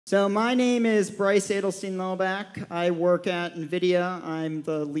So my name is Bryce Adelstein. I work at NVIDIA. I'm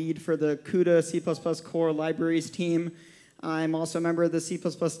the lead for the CUDA C++ core libraries team. I'm also a member of the C++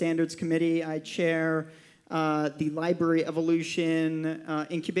 standards committee. I chair the library evolution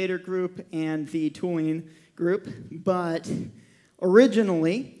incubator group and the tooling group. But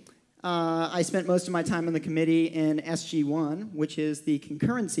originally, I spent most of my time on the committee in SG1, which is the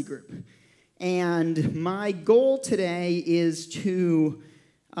concurrency group. And my goal today is to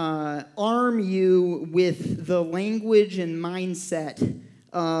arm you with the language and mindset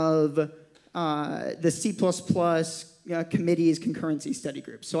of the C++ committee's concurrency study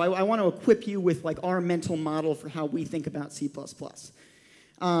group. So I want to equip you with like our mental model for how we think about C++.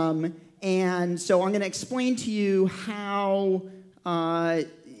 And so I'm going to explain to you how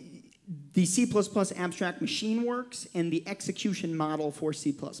the C++ abstract machine works and the execution model for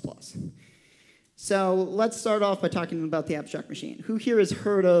C++. So let's start off by talking about the abstract machine. Who here has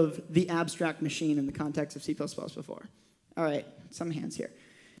heard of the abstract machine in the context of C++ before? All right, some hands here.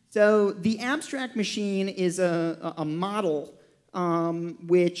 So the abstract machine is a model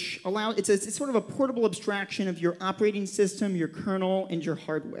which allows, it's sort of a portable abstraction of your operating system, your kernel, and your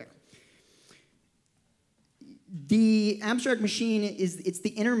hardware. The abstract machine it's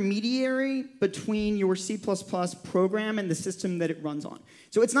the intermediary between your C++ program and the system that it runs on.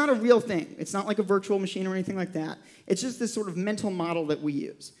 So it's not a real thing. It's not like a virtual machine or anything like that. It's just this sort of mental model that we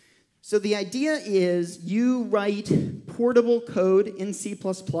use. So the idea is you write portable code in C++,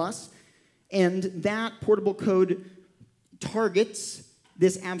 and that portable code targets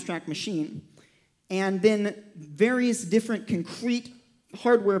this abstract machine. And then various different concrete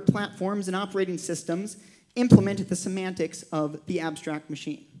hardware platforms and operating systems implement the semantics of the abstract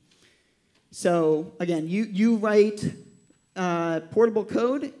machine. So again, you write portable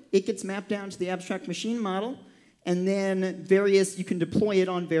code, it gets mapped down to the abstract machine model, and then you can deploy it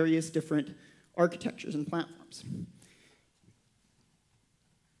on various different architectures and platforms.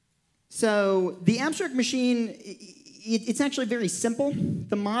 So the abstract machine, it's actually very simple.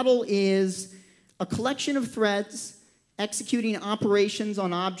 The model is a collection of threads executing operations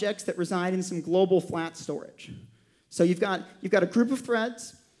on objects that reside in some global flat storage. So you've got a group of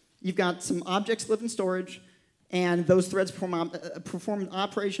threads, you've got some objects that live in storage, and those threads perform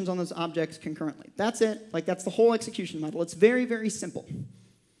operations on those objects concurrently. That's it. Like, that's the whole execution model. It's very, very simple.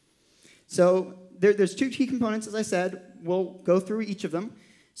 So there's two key components, as I said. We'll go through each of them.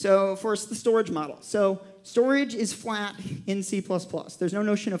 So first, the storage model. So storage is flat in C++. There's no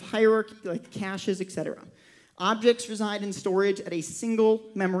notion of hierarchy, like caches, etc. Objects reside in storage at a single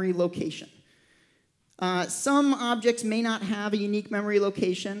memory location. Some objects may not have a unique memory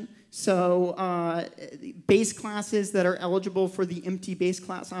location, so base classes that are eligible for the empty base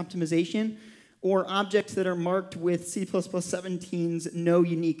class optimization, or objects that are marked with C++ 17's no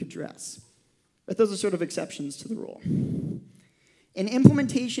unique address. But those are sort of exceptions to the rule. An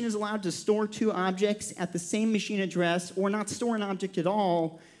implementation is allowed to store two objects at the same machine address, or not store an object at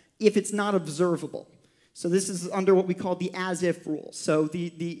all if it's not observable. So this is under what we call the as-if rule. So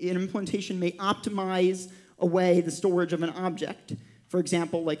an implementation may optimize away the storage of an object. For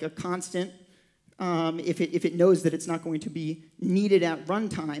example, like a constant, if it knows that it's not going to be needed at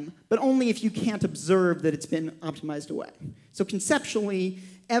runtime, but only if you can't observe that it's been optimized away. So conceptually,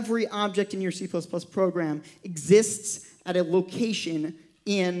 every object in your C++ program exists at a location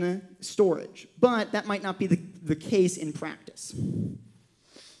in storage. But that might not be the case in practice.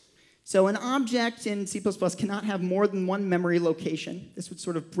 So an object in C++ cannot have more than one memory location. This would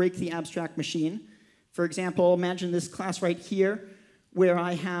sort of break the abstract machine. For example, imagine this class right here, where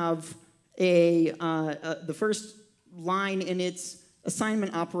I have the first line in its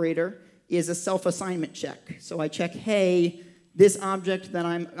assignment operator is a self-assignment check. So I check, hey, this object that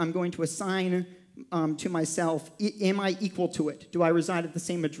I'm going to assign to myself, am I equal to it? Do I reside at the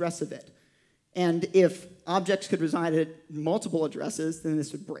same address of it? And if objects could reside at multiple addresses, then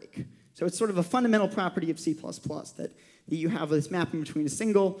this would break. So it's sort of a fundamental property of C++ that you have this mapping between a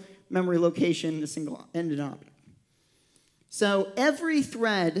single memory location and a single ended object. So every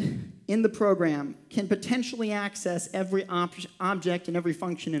thread in the program can potentially access every object and every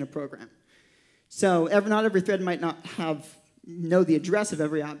function in a program. So not every thread might not know the address of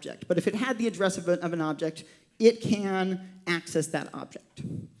every object, but if it had the address of an object, it can access that object.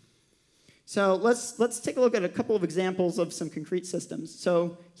 So let's take a look at a couple of examples of some concrete systems.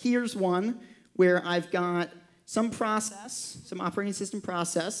 So here's one where I've got some process, some operating system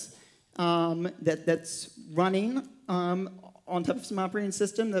process that's running on top of some operating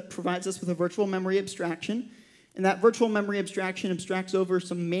system that provides us with a virtual memory abstraction. And that virtual memory abstraction abstracts over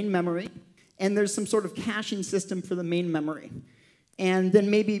some main memory. And there's some sort of caching system for the main memory. And then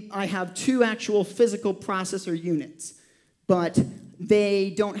maybe I have 2 actual physical processor units, but they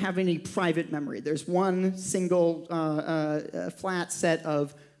don't have any private memory. There's one single flat set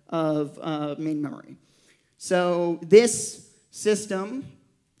of main memory. So this system,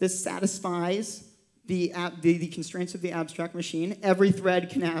 this satisfies the constraints of the abstract machine. Every thread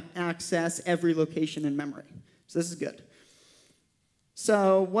can access every location in memory. So this is good.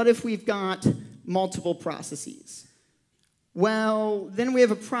 So what if we've got multiple processes? Well, then we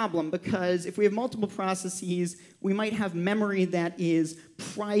have a problem, because if we have multiple processes, we might have memory that is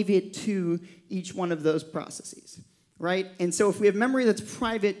private to each one of those processes, right? And so if we have memory that's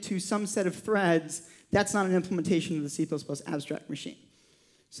private to some set of threads, that's not an implementation of the C++ abstract machine.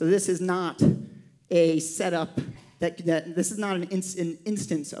 So this is not a setup, this is not an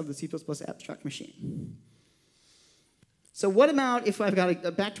instance of the C++ abstract machine. So what about if I've got to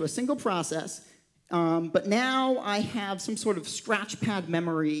go back to a single process, but now I have some sort of scratchpad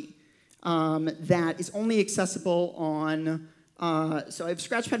memory that is only accessible on, so I have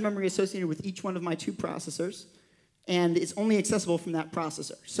scratchpad memory associated with each one of my 2 processors, and it's only accessible from that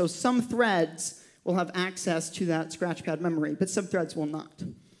processor. So some threads will have access to that scratchpad memory, but some threads will not.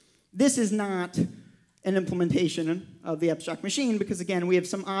 This is not an implementation of the abstract machine, because again, we have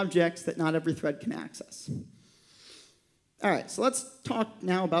some objects that not every thread can access. All right, so let's talk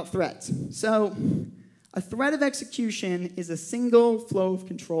now about threads. So a thread of execution is a single flow of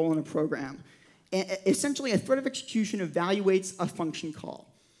control in a program. Essentially, a thread of execution evaluates a function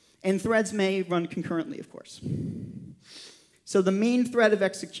call. And threads may run concurrently, of course. So the main thread of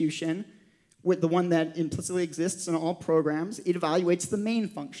execution, with the one that implicitly exists in all programs, it evaluates the main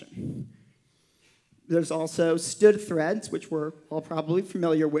function. There's also stood threads, which we're all probably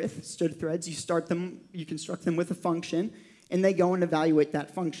familiar with. Stood threads, you start them, you construct them with a function, and they go and evaluate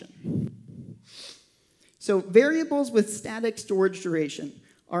that function. So variables with static storage duration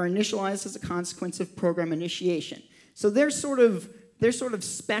are initialized as a consequence of program initiation. So they're sort of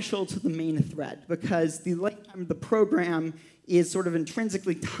special to the main thread, because the lifetime of the program is sort of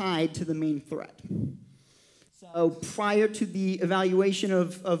intrinsically tied to the main thread. So prior to the evaluation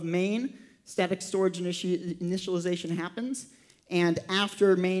of main, static storage initialization happens, and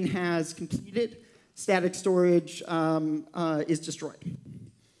after main has completed, static storage is destroyed.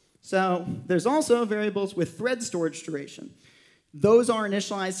 So there's also variables with thread storage duration. Those are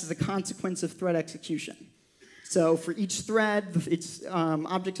initialized as a consequence of thread execution. So for each thread, its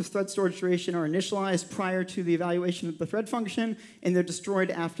objects of thread storage duration are initialized prior to the evaluation of the thread function, and they're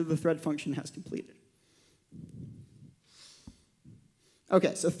destroyed after the thread function has completed.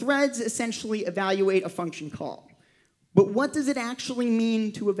 Okay, so threads essentially evaluate a function call. But what does it actually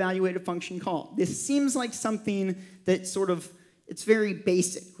mean to evaluate a function call? This seems like something that it's very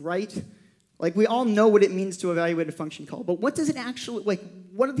basic, right? Like, we all know what it means to evaluate a function call, but what does it actually,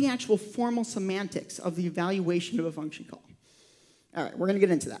 what are the actual formal semantics of the evaluation of a function call? All right, we're going to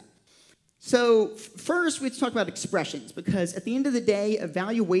get into that. So first, we have to talk about expressions, because at the end of the day,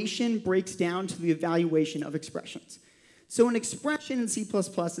 evaluation breaks down to the evaluation of expressions. So an expression in C++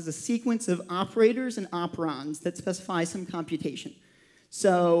 is a sequence of operators and operands that specify some computation.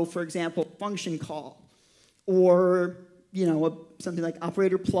 So, for example, function call, or something like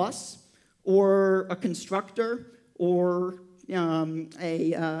operator plus, or a constructor, or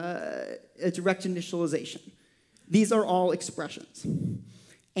a direct initialization. These are all expressions.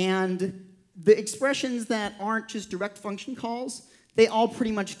 And the expressions that aren't just direct function calls, they all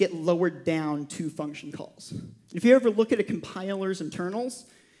pretty much get lowered down to function calls. If you ever look at a compiler's internals,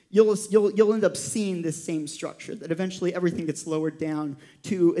 you'll end up seeing this same structure, that eventually everything gets lowered down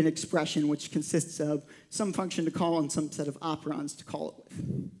to an expression which consists of some function to call and some set of operands to call it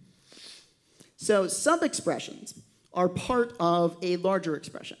with. So sub-expressions are part of a larger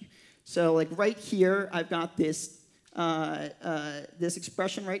expression. So like right here, I've got this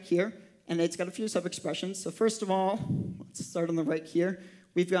expression right here, and it's got a few sub-expressions. So first of all, let's start on the right here.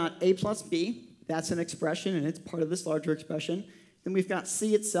 We've got a plus b. That's an expression, and it's part of this larger expression. Then we've got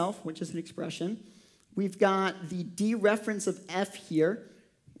c itself, which is an expression. We've got the dereference of f here,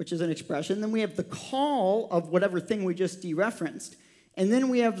 which is an expression. Then we have the call of whatever thing we just dereferenced. And then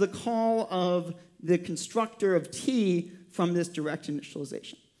we have the call of the constructor of t from this direct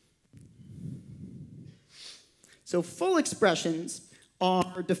initialization. So full expressions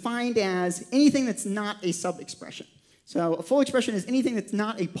are defined as anything that's not a sub-expression. So a full expression is anything that's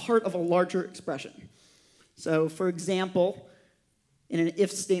not a part of a larger expression. So for example, in an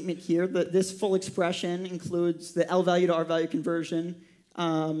if statement here, this full expression includes the L value to R value conversion,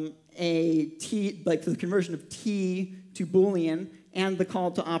 the conversion of t to Boolean, and the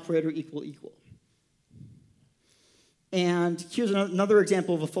call to operator equal equal. And here's another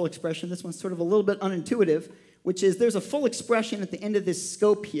example of a full expression. This one's sort of a little bit unintuitive, which is there's a full expression at the end of this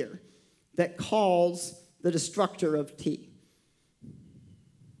scope here that calls the destructor of T.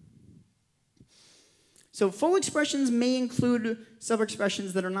 So full expressions may include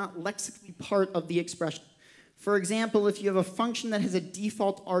sub-expressions that are not lexically part of the expression. For example, if you have a function that has a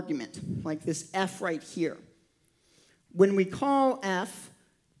default argument, like this f right here, when we call f,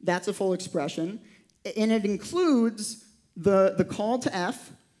 that's a full expression, and it includes the call to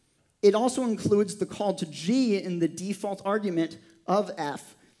f. It also includes the call to g in the default argument of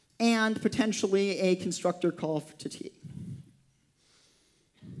f, and potentially a constructor call to t.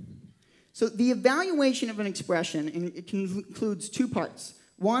 So the evaluation of an expression includes two parts.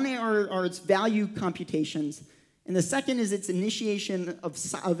 One are its value computations, and the second is its initiation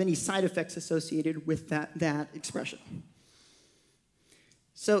of any side effects associated with that expression.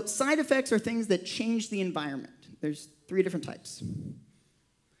 So side effects are things that change the environment. There's three different types.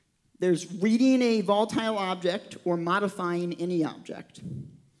 There's reading a volatile object or modifying any object.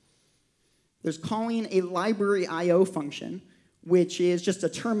 There's calling a library I/O function, which is just a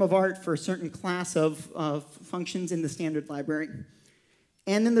term of art for a certain class of functions in the standard library.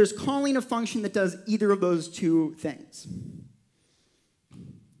 And then there's calling a function that does either of those two things.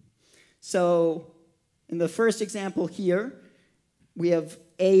 So in the first example here, we have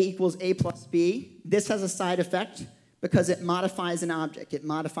a equals a plus b. This has a side effect because it modifies an object. It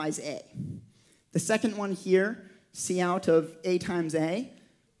modifies a. The second one here, c out of a times a,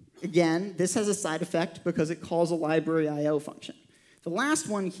 again, this has a side effect because it calls a library I/O function. The last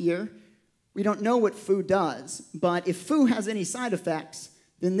one here, we don't know what foo does, but if foo has any side effects,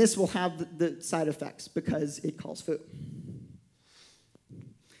 then this will have the side effects because it calls foo.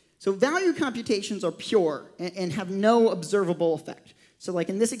 So value computations are pure and have no observable effect. So like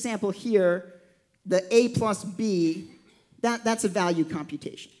in this example here, the a plus b, that's a value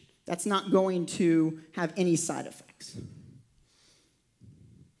computation. That's not going to have any side effects.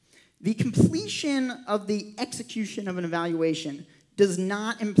 The completion of the execution of an evaluation does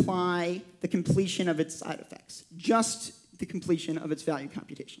not imply the completion of its side effects, just the completion of its value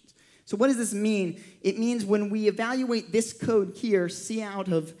computations. So what does this mean? It means when we evaluate this code here, c out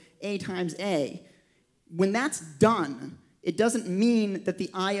of a times a, when that's done, it doesn't mean that the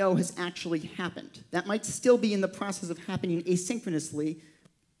I/O has actually happened. That might still be in the process of happening asynchronously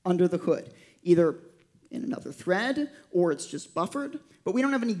under the hood, either in another thread or it's just buffered, but we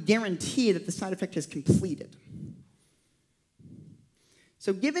don't have any guarantee that the side effect has completed.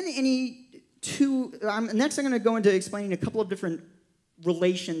 So given any two, next I'm going to go into explaining a couple of different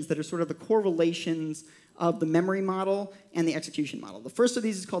relations that are sort of the core relations of the memory model and the execution model. The first of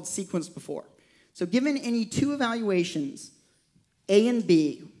these is called sequence before. So given any two evaluations, A and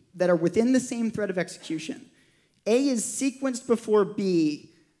B, that are within the same thread of execution, A is sequenced before B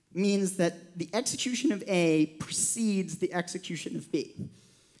means that the execution of A precedes the execution of B.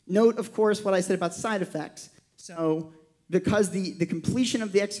 Note, of course, what I said about side effects. So because the completion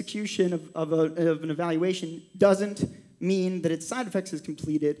of the execution of an evaluation doesn't mean that its side effects is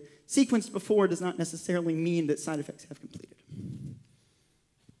completed, sequenced before does not necessarily mean that side effects have completed.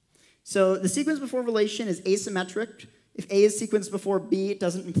 So the sequence before relation is asymmetric. If A is sequenced before B, it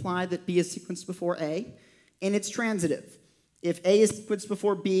doesn't imply that B is sequenced before A. And it's transitive. If A is sequenced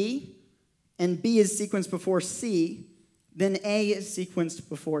before B and B is sequenced before C, then A is sequenced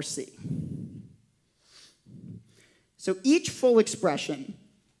before C. So each full expression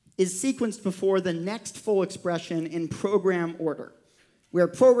is sequenced before the next full expression in program order, where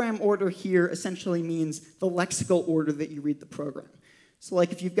program order here essentially means the lexical order that you read the program. So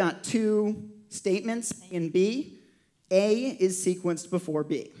like if you've got two statements, A and B, A is sequenced before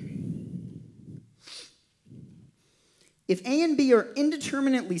B. If A and B are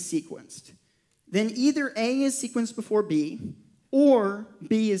indeterminately sequenced, then either A is sequenced before B or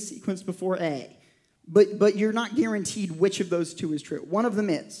B is sequenced before A. But you're not guaranteed which of those two is true. One of them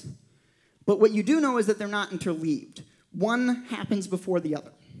is. But what you do know is that they're not interleaved. One happens before the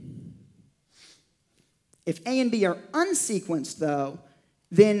other. If A and B are unsequenced, though,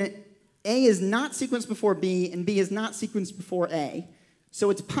 then A is not sequenced before B and B is not sequenced before A. So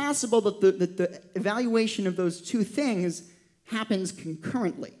it's possible that the evaluation of those two things happens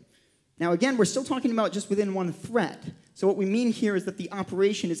concurrently. Now again, we're still talking about just within one thread. So what we mean here is that the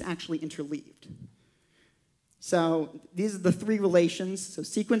operation is actually interleaved. So these are the three relations. So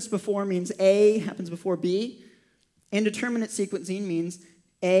sequence before means A happens before B. Indeterminate sequencing means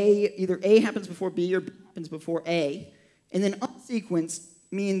either A happens before B or B happens before A. And then unsequenced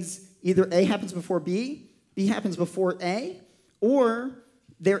means either A happens before B happens before A, or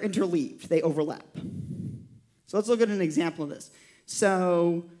they're interleaved, they overlap. So let's look at an example of this.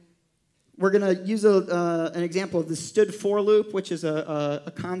 So we're going to use an example of the stood for loop, which is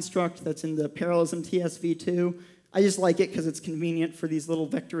a construct that's in the parallelism TSV2. I just like it because it's convenient for these little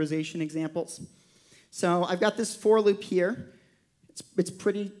vectorization examples. So I've got this for loop here. It's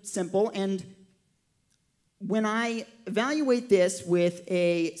pretty simple. And when I evaluate this with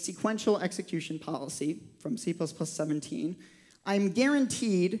a sequential execution policy from C++ 17, I'm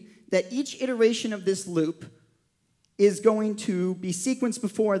guaranteed that each iteration of this loop is going to be sequenced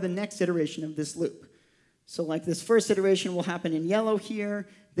before the next iteration of this loop. So like this first iteration will happen in yellow here,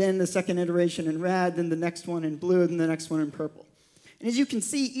 then the second iteration in red, then the next one in blue, then the next one in purple. And as you can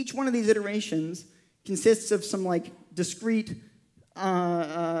see, each one of these iterations consists of some like discrete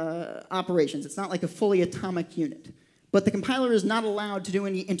operations. It's not like a fully atomic unit. But the compiler is not allowed to do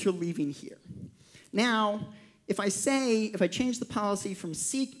any interleaving here. Now, if I change the policy from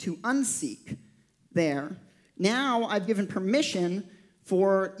seek to unseek there, now I've given permission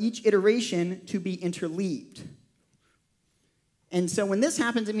for each iteration to be interleaved. And so when this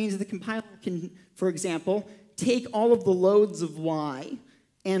happens, it means that the compiler can, for example, take all of the loads of y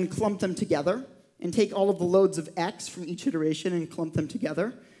and clump them together, and take all of the loads of x from each iteration and clump them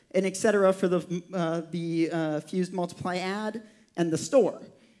together, and et cetera for the fused multiply add and the store.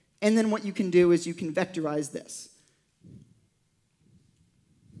 And then what you can do is you can vectorize this.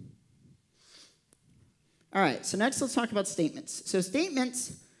 All right, so next let's talk about statements. So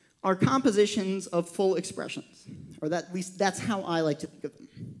statements are compositions of full expressions, or at least that's how I like to think of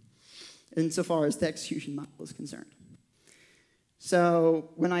them, insofar as the execution model is concerned.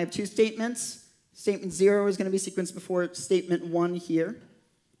 So when I have two statements, statement 0 is going to be sequenced before statement 1 here.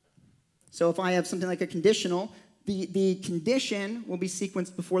 So if I have something like a conditional, the condition will be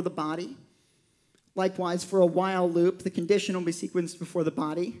sequenced before the body. Likewise, for a while loop, the condition will be sequenced before the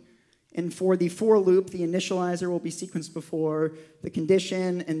body. And for the for loop, the initializer will be sequenced before the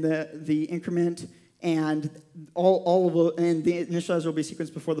condition and the increment, and and the initializer will be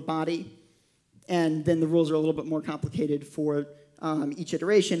sequenced before the body. And then the rules are a little bit more complicated for each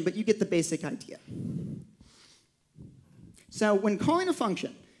iteration, but you get the basic idea. So when calling a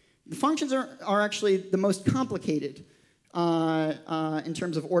function, the functions are actually the most complicated in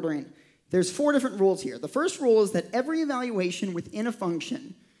terms of ordering. There's 4 different rules here. The first rule is that every evaluation within a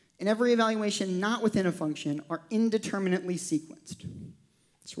function and every evaluation not within a function are indeterminately sequenced.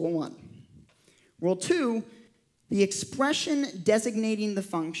 That's rule 1. Rule 2, the expression designating the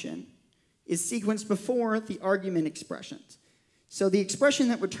function is sequenced before the argument expressions. So the expression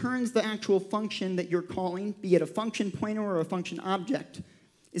that returns the actual function that you're calling, be it a function pointer or a function object,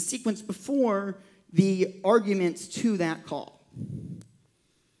 is sequenced before the arguments to that call.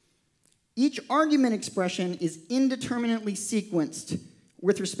 Each argument expression is indeterminately sequenced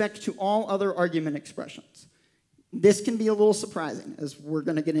with respect to all other argument expressions. This can be a little surprising, as we're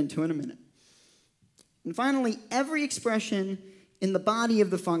going to get into in a minute. And finally, every expression in the body of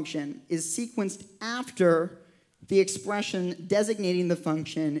the function is sequenced after the expression designating the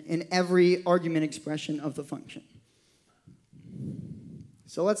function in every argument expression of the function.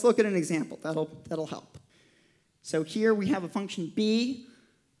 So let's look at an example. That'll help. So here we have a function b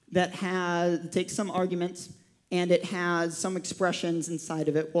that takes some arguments, and it has some expressions inside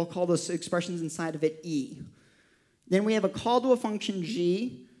of it. We'll call those expressions inside of it e. Then we have a call to a function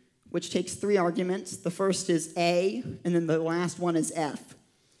g, which takes 3 arguments. The first is a, and then the last one is f.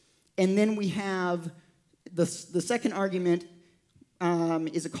 And then we have the second argument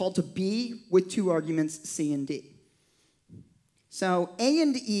is a call to b with 2 arguments, c and d. So a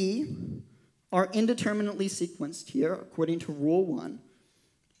and e are indeterminately sequenced here, according to rule 1.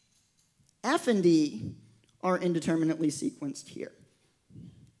 F and e are indeterminately sequenced here.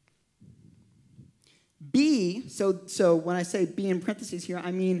 B, so when I say B in parentheses here,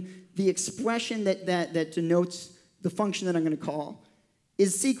 I mean the expression that denotes the function that I'm going to call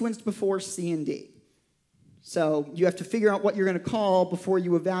is sequenced before C and D. So you have to figure out what you're going to call before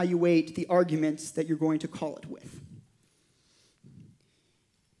you evaluate the arguments that you're going to call it with.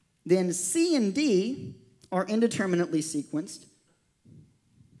 Then C and D are indeterminately sequenced.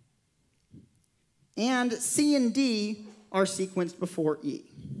 And C and D are sequenced before E.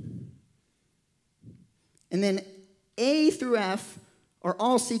 And then A through F are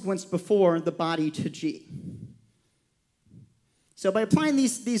all sequenced before the body to G. So by applying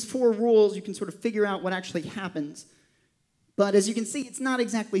these 4 rules, you can sort of figure out what actually happens. But as you can see, it's not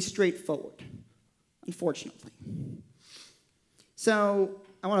exactly straightforward, unfortunately. So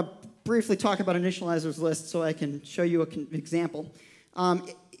I want to briefly talk about initializers list so I can show you an example.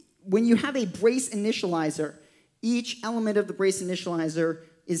 When you have a brace initializer, each element of the brace initializer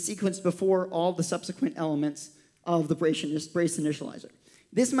is sequenced before all the subsequent elements of the Bryce initializer.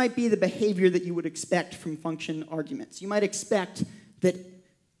 This might be the behavior that you would expect from function arguments. You might expect that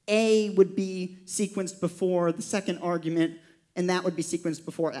A would be sequenced before the second argument, and that would be sequenced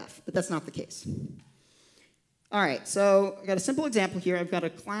before F, but that's not the case. All right, so I got a simple example here. I've got a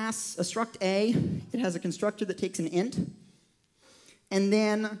class, a struct A. It has a constructor that takes an int. And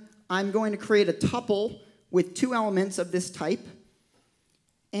then I'm going to create a tuple with 2 elements of this type.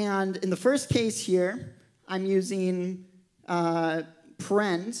 And in the first case here, I'm using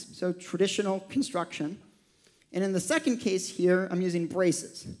parens, so traditional construction. And in the second case here, I'm using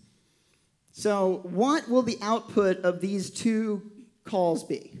braces. So what will the output of these 2 calls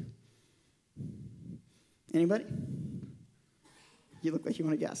be? Anybody? You look like you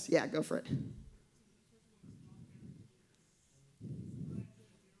want to guess. Yeah, go for it.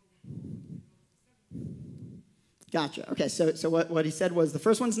 Gotcha. Okay, so what he said was the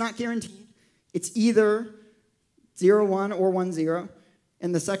first one's not guaranteed. It's either 0, 1 or 1, 0.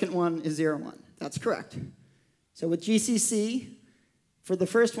 And the second one is 0, 1. That's correct. So with GCC, for the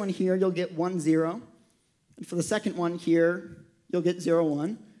first one here, you'll get 1, 0. And for the second one here, you'll get 0,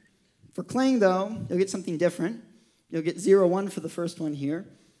 1. For Clang, though, you'll get something different. You'll get 0, 1 for the first one here,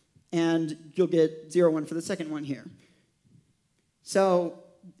 and you'll get 0, 1 for the second one here. So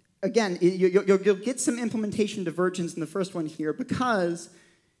again, you'll get some implementation divergence in the first one here because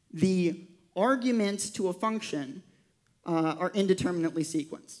the arguments to a function are indeterminately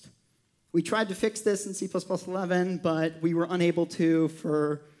sequenced. We tried to fix this in C++11, but we were unable to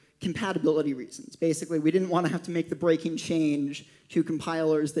for compatibility reasons. Basically, we didn't want to have to make the breaking change to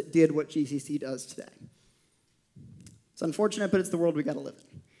compilers that did what GCC does today. It's unfortunate, but it's the world we got to live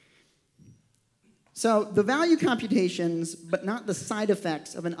in. So the value computations, but not the side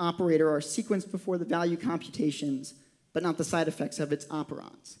effects of an operator, are sequenced before the value computations, but not the side effects of its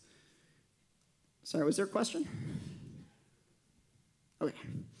operands. Sorry, was there a question? Okay.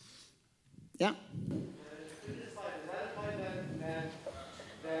 Yeah?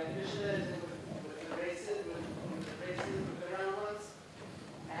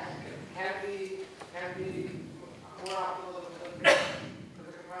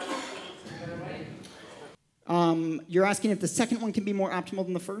 You're asking if the second one can be more optimal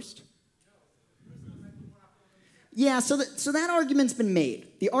than the first? Yeah, so that argument's been made.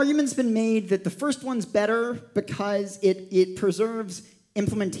 The argument's been made that the first one's better because it preserves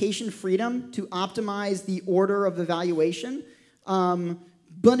implementation freedom to optimize the order of evaluation.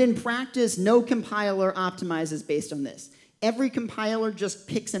 But in practice, no compiler optimizes based on this. Every compiler just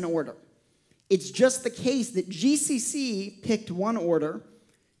picks an order. It's just the case that GCC picked one order,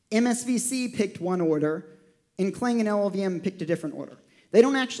 MSVC picked one order, and Clang and LLVM picked a different order. They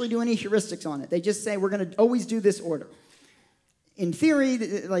don't actually do any heuristics on it. They just say, we're going to always do this order. In theory,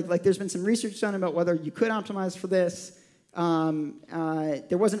 like there's been some research done about whether you could optimize for this.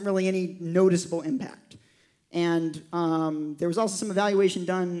 There wasn't really any noticeable impact. And there was also some evaluation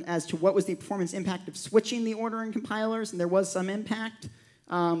done as to what was the performance impact of switching the order in compilers, and there was some impact,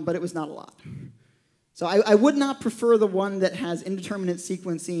 but it was not a lot. So I would not prefer the one that has indeterminate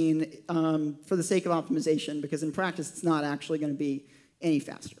sequencing for the sake of optimization, because in practice it's not actually going to be any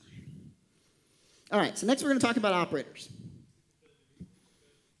faster. All right, so next we're going to talk about operators.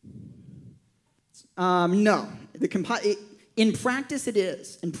 No. In practice it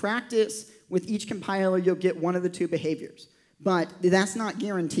is. In practice, with each compiler you'll get one of the 2 behaviors. But that's not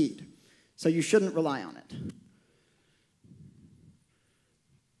guaranteed. So you shouldn't rely on it.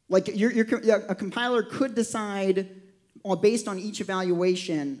 Like a compiler could decide, based on each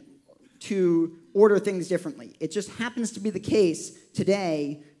evaluation, to order things differently. It just happens to be the case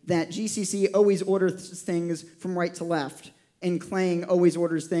today that GCC always orders things from right to left, and Clang always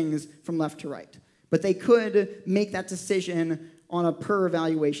orders things from left to right. But they could make that decision on a per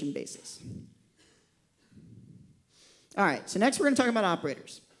evaluation basis. All right, so next we're going to talk about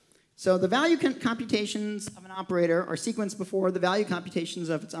operators. So the value computations of an operator are sequenced before the value computations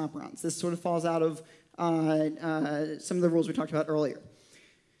of its operands. This sort of falls out of some of the rules we talked about earlier.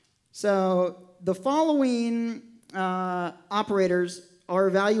 So the following operators are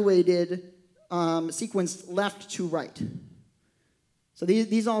evaluated sequenced left to right. So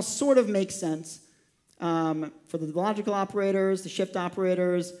these all sort of make sense. For the logical operators, the shift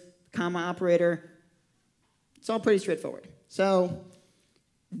operators, the comma operator, it's all pretty straightforward. So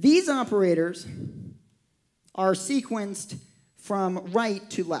these operators are sequenced from right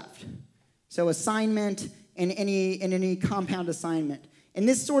to left. So assignment and any compound assignment. And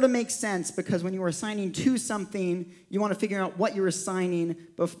this sort of makes sense because when you are assigning to something, you want to figure out what you're assigning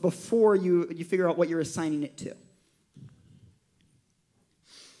before you figure out what you're assigning it to.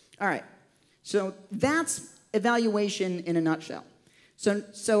 All right. So that's evaluation in a nutshell.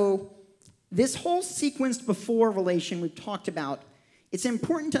 So this whole sequenced before relation we've talked about, it's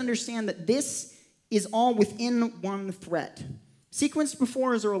important to understand that this is all within one thread. Sequenced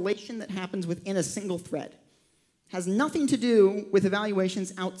before is a relation that happens within a single thread. Has nothing to do with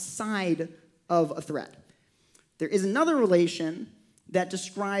evaluations outside of a thread. There is another relation that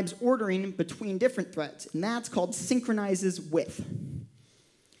describes ordering between different threads, and that's called synchronizes with.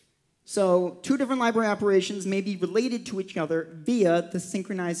 So two different library operations may be related to each other via the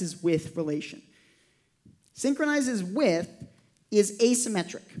synchronizes with relation. Synchronizes with is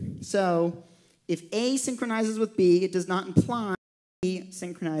asymmetric. So if A synchronizes with B, it does not imply B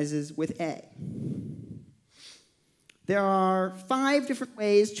synchronizes with A. There are 5 different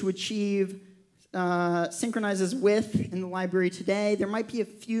ways to achieve synchronizes with in the library today. There might be a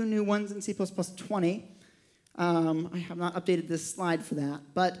few new ones in C++20. I have not updated this slide for that,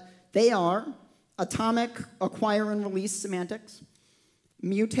 but they are atomic acquire and release semantics,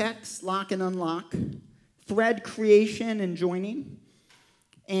 mutex, lock and unlock, thread creation and joining,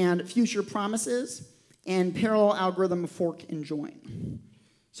 and future promises, and parallel algorithm fork and join.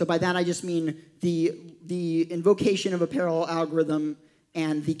 So by that I just mean the invocation of a parallel algorithm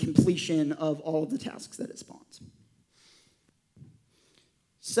and the completion of all of the tasks that it spawns.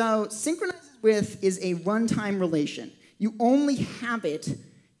 So synchronizes with is a runtime relation. You only have it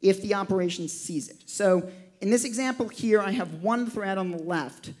if the operation sees it. So in this example here, I have one thread on the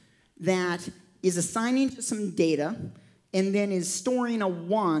left that is assigning to some data and then is storing a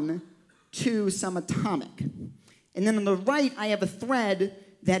 1 to some atomic. And then on the right, I have a thread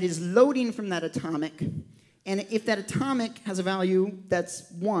that is loading from that atomic. And if that atomic has a value that's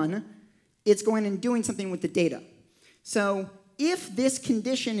 1, it's going and doing something with the data. So if this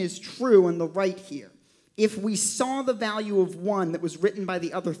condition is true on the right here, if we saw the value of 1 that was written by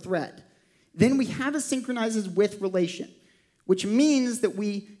the other thread, then we have a synchronizes with relation, which means that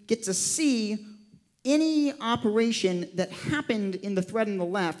we get to see any operation that happened in the thread on the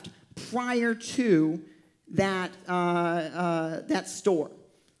left prior to that, that store.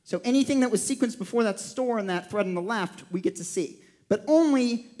 So anything that was sequenced before that store and that thread on the left, we get to see. But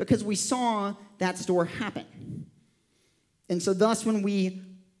only because we saw that store happen. And so thus, when we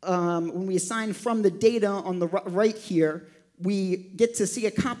assign from the data on the right here, we get to see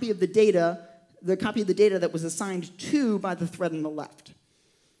a copy of the data that was assigned to by the thread on the left.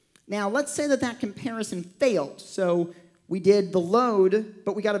 Now, let's say that that comparison failed. So we did the load,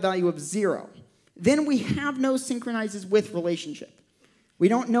 but we got a value of 0. Then we have no synchronizes with relationship. We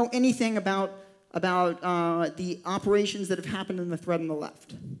don't know anything about the operations that have happened in the thread on the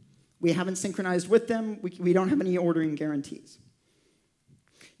left. We haven't synchronized with them. We don't have any ordering guarantees.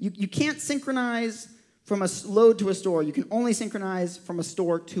 You can't synchronize from a load to a store. You can only synchronize from a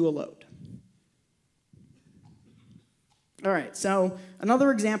store to a load. All right, so another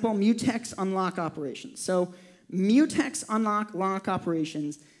example, mutex unlock operations. So mutex unlock lock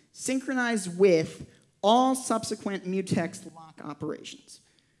operations synchronize with all subsequent mutex lock operations.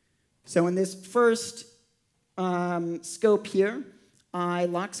 So in this first scope here, I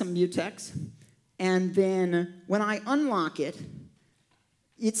lock some mutex, and then when I unlock it,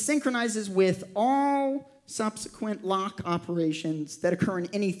 it synchronizes with all subsequent lock operations that occur in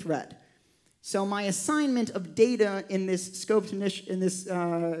any thread. So my assignment of data in this scope,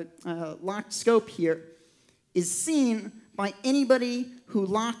 locked scope here is seen by anybody who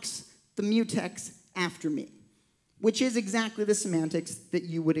locks the mutex after me, which is exactly the semantics that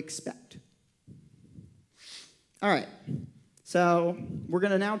you would expect. All right, so we're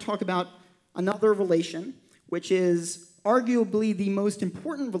going to now talk about another relation, which is arguably the most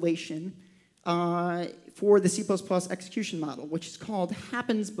important relation for the C++ execution model, which is called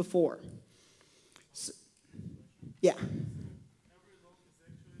happens before. So, yeah.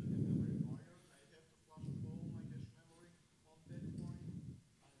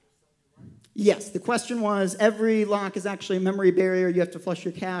 Yes, the question was, every lock is actually a memory barrier. You have to flush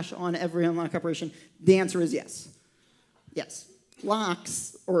your cache on every unlock operation. The answer is yes. Yes.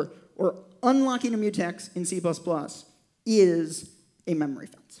 Locks, or unlocking a mutex in C++ is a memory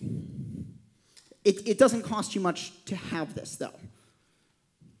fence. It doesn't cost you much to have this, though.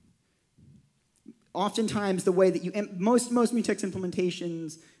 Oftentimes, the way that you most mutex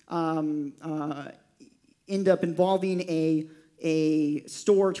implementations end up involving a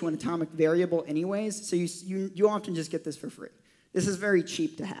store to an atomic variable anyways, so you often just get this for free. This is very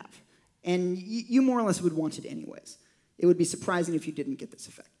cheap to have, and you more or less would want it anyways. It would be surprising if you didn't get this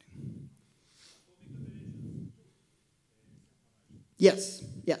effect. Yes,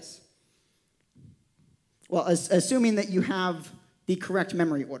 yes. Well, assuming that you have the correct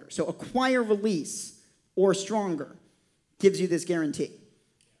memory order. So acquire release or stronger gives you this guarantee.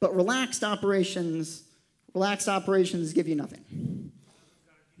 But relaxed operations give you nothing.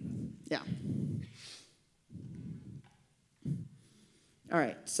 Yeah. All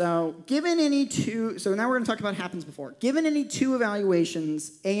right, so given any two, so now we're going to talk about happens before. Given any two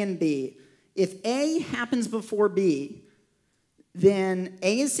evaluations, A and B, if A happens before B, then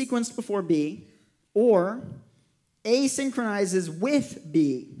A is sequenced before B, or A synchronizes with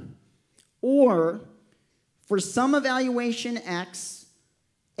B, or for some evaluation X,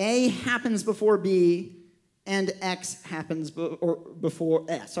 A happens before B, and X happens before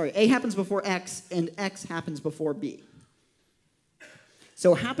A happens before X, and X happens before B.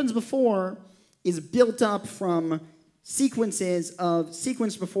 So happens before is built up from sequences of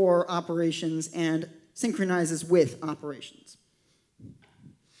sequenced before operations and synchronizes with operations.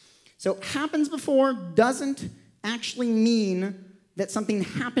 So happens before doesn't actually mean that something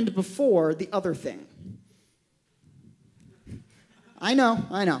happened before the other thing. I know.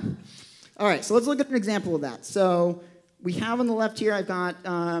 All right, so let's look at an example of that. So we have on the left here, I've got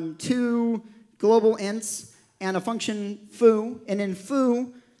two global ints and a function foo. And in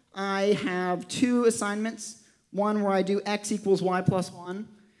foo, I have two assignments, one where I do x equals y plus 1,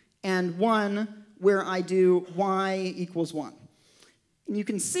 and one where I do y equals 1. And you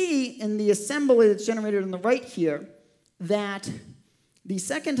can see in the assembly that's generated on the right here that the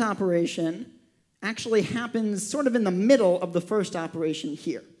second operation actually happens sort of in the middle of the first operation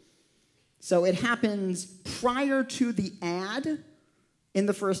here. So it happens prior to the add in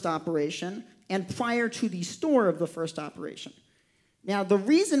the first operation and prior to the store of the first operation. Now, the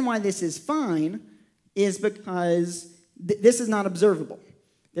reason why this is fine is because this is not observable.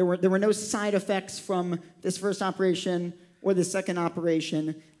 There were no side effects from this first operation or the second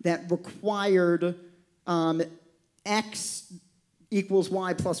operation that required x equals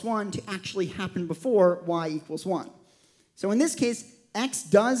y plus 1 to actually happen before y equals 1. So in this case, x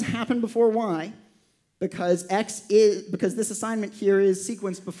does happen before y because this assignment here is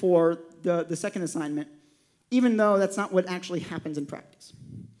sequenced before the second assignment, even though that's not what actually happens in practice.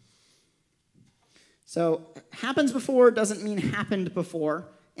 So happens before doesn't mean happened before,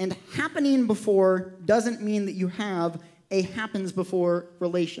 and happening before doesn't mean that you have a happens before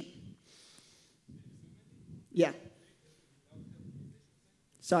relation. Yeah.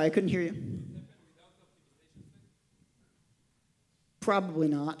 Sorry, I couldn't hear you. Probably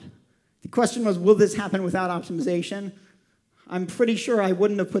not. The question was, will this happen without optimization? I'm pretty sure I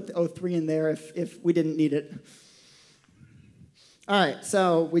wouldn't have put the O3 in there if we didn't need it. All right,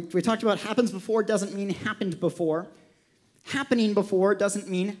 so we talked about happens before doesn't mean happened before. Happening before doesn't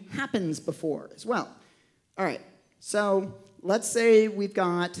mean happens before as well. All right, so let's say we've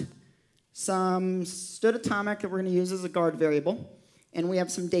got some stood atomic that we're going to use as a guard variable, and we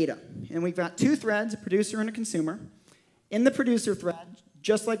have some data. And we've got two threads, a producer and a consumer. In the producer thread,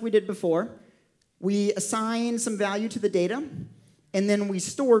 just like we did before, we assign some value to the data, and then we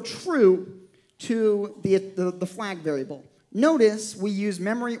store true to the flag variable. Notice we use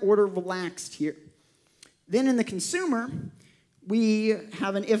memory order relaxed here. Then in the consumer, we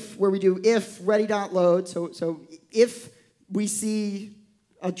have an if where we do if ready.load. So if we see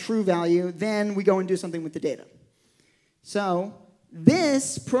a true value, then we go and do something with the data. So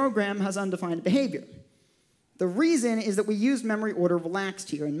this program has undefined behavior. The reason is that we use memory order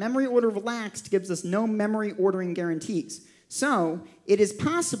relaxed here, and memory order relaxed gives us no memory ordering guarantees. So it is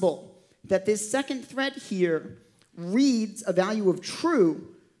possible that this second thread here reads a value of true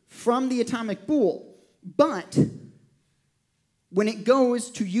from the atomic bool, but when it goes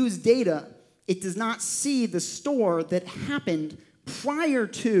to use data, it does not see the store that happened prior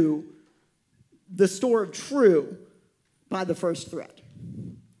to the store of true by the first thread.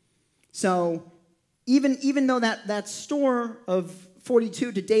 So even though that store of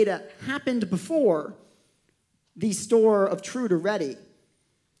 42 to data happened before the store of true to ready,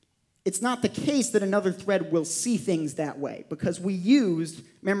 it's not the case that another thread will see things that way because we used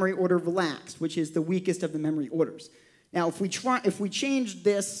memory order relaxed, which is the weakest of the memory orders. Now, if we change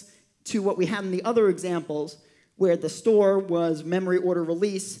this to what we had in the other examples, where the store was memory order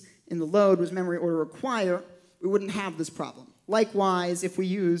release and the load was memory order acquire, we wouldn't have this problem. Likewise, if we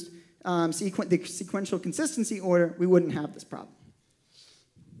used the sequential consistency order, we wouldn't have this problem.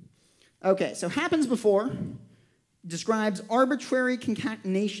 Okay, so happens before describes arbitrary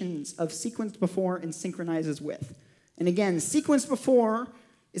concatenations of sequenced before and synchronizes with. And again, sequenced before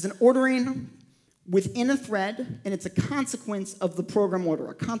is an ordering within a thread, and it's a consequence of the program order,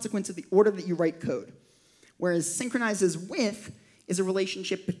 a consequence of the order that you write code. Whereas synchronizes with is a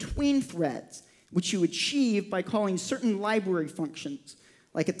relationship between threads, which you achieve by calling certain library functions,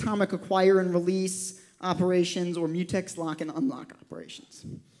 like atomic acquire and release, operations or mutex lock and unlock operations.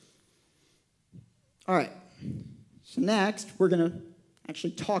 All right. So next, we're going to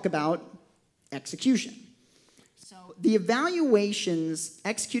actually talk about execution. So the evaluations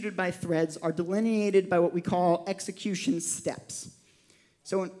executed by threads are delineated by what we call execution steps.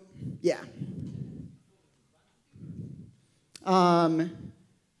 So, yeah.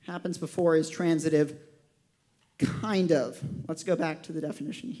 Happens before is transitive, kind of. Let's go back to the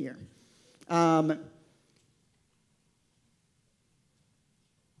definition here.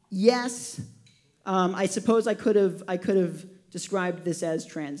 Yes, I suppose I could have described this as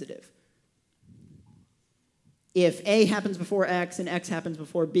transitive. If A happens before X and X happens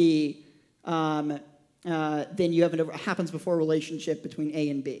before B, then you have a happens before relationship between A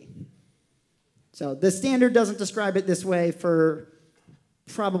and B. So the standard doesn't describe it this way for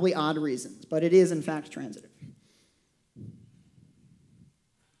probably odd reasons, but it is in fact transitive.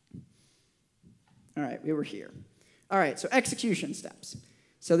 All right, we were here. All right, so execution steps.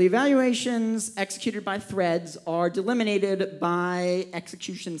 So the evaluations executed by threads are delimited by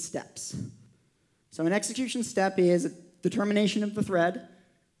execution steps. So an execution step is a determination of the thread,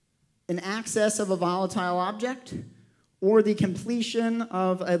 an access of a volatile object, or the completion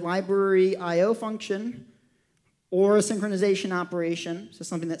of a library I/O function, or a synchronization operation, so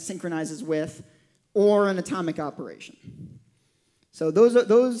something that synchronizes with, or an atomic operation. So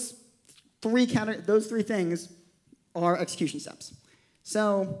those three things are execution steps.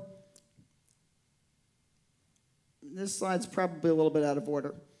 So this slide's probably a little bit out of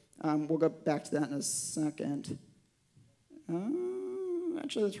order. We'll go back to that in a second.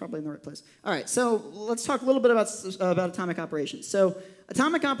 Actually, that's probably in the right place. All right, so let's talk a little bit about atomic operations. So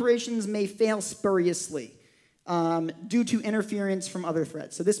atomic operations may fail spuriously due to interference from other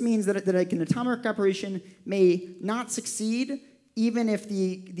threads. So this means that an atomic operation may not succeed even if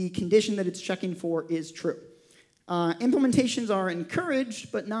the condition that it's checking for is true. Implementations are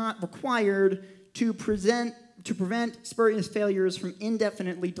encouraged but not required to prevent spurious failures from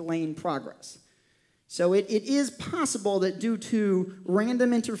indefinitely delaying progress. So it is possible that due to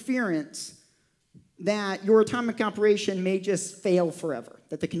random interference that your atomic operation may just fail forever,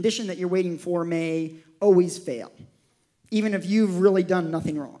 that the condition that you're waiting for may always fail, even if you've really done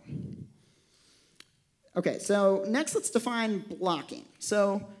nothing wrong. Okay, so next let's define blocking.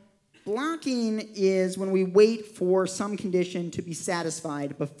 So blocking is when we wait for some condition to be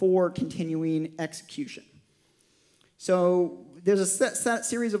satisfied before continuing execution. So there's a set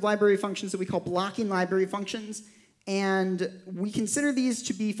series of library functions that we call blocking library functions, and we consider these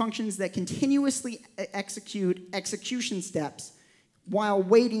to be functions that continuously execute execution steps while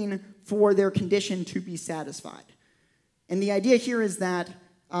waiting for their condition to be satisfied. And the idea here is that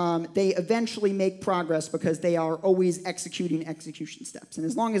they eventually make progress because they are always executing execution steps. And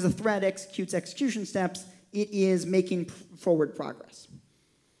as long as a thread executes execution steps, it is making forward progress.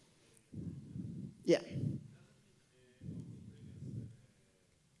 Yeah.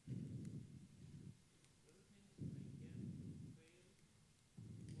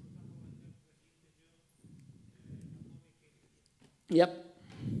 Yep.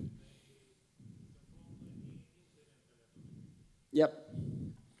 Yep.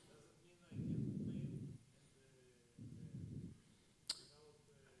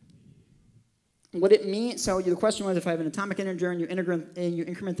 What it means, so the question was if I have an atomic integer and you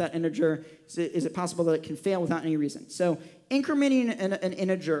increment that integer, is it possible that it can fail without any reason? So incrementing an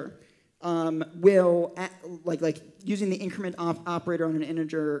integer will, like using the increment operator on an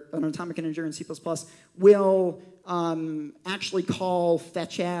integer, on an atomic integer in C++, will actually call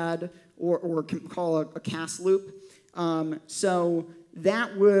fetch-add or call a cast loop. So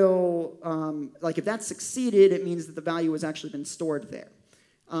that will, like if that succeeded, it means that the value has actually been stored there.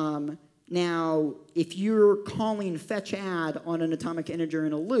 Now, if you're calling fetch-add on an atomic integer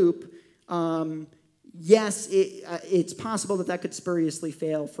in a loop, yes, it's possible that that could spuriously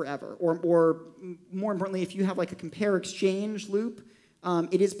fail forever. Or more importantly, if you have like a compare-exchange loop,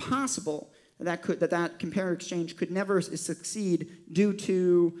 it is possible that that compare-exchange could never succeed due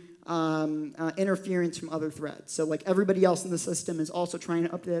to interference from other threads. So like everybody else in the system is also trying to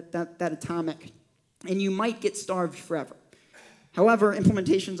update that atomic, and you might get starved forever. However,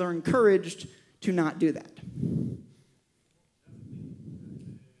 implementations are encouraged to not do that.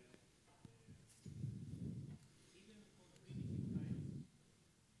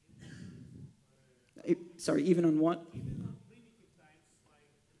 Sorry, even on what?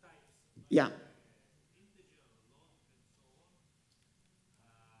 Yeah.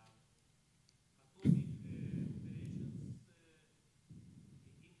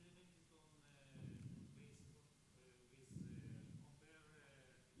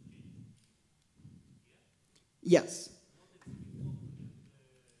 Yes.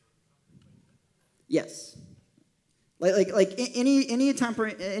 Yes. Like any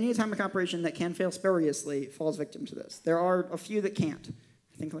atomic operation that can fail spuriously falls victim to this. There are a few that can't.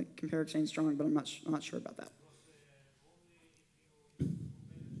 I think like compare, exchange, strong, but I'm not sure about that.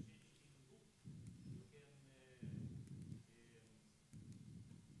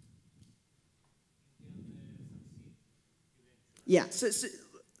 Yeah. So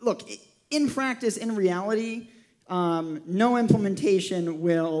look, in practice, in reality, no implementation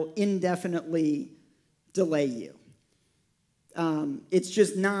will indefinitely delay you. It's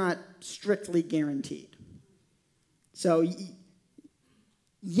just not strictly guaranteed. So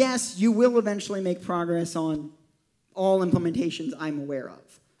yes, you will eventually make progress on all implementations I'm aware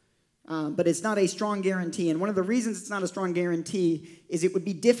of. But it's not a strong guarantee. And one of the reasons it's not a strong guarantee is it would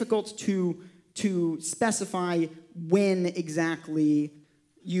be difficult to specify when exactly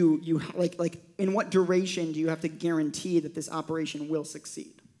you like in what duration do you have to guarantee that this operation will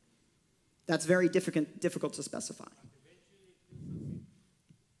succeed. That's very difficult to specify.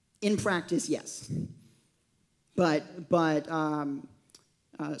 In practice, yes. But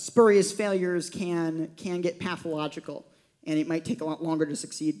spurious failures can get pathological, and it might take a lot longer to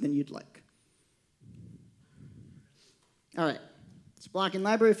succeed than you'd like. All right. So blocking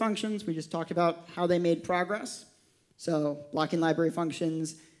library functions, we just talked about how they made progress. So blocking library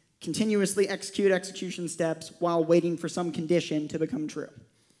functions continuously execute execution steps while waiting for some condition to become true.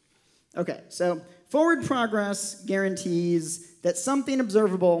 Okay, so forward progress guarantees that something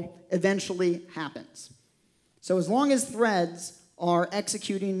observable eventually happens. So as long as threads are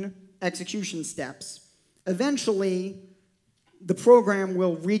executing execution steps, eventually the program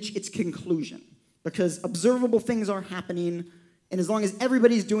will reach its conclusion because observable things are happening. And as long as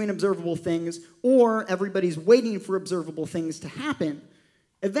everybody's doing observable things or everybody's waiting for observable things to happen,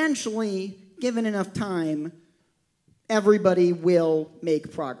 eventually, given enough time, everybody will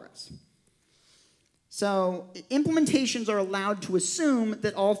make progress. So implementations are allowed to assume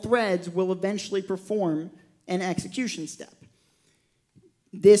that all threads will eventually perform an execution step.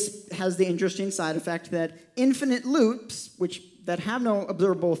 This has the interesting side effect that infinite loops, that have no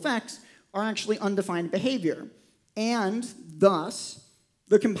observable effects, are actually undefined behavior. And thus,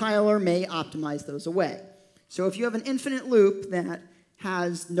 the compiler may optimize those away. So if you have an infinite loop that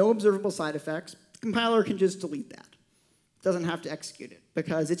has no observable side effects, the compiler can just delete that. It doesn't have to execute it,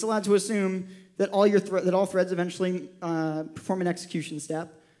 because it's allowed to assume that all threads eventually perform an execution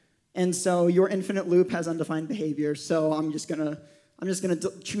step. And so your infinite loop has undefined behavior, so I'm just gonna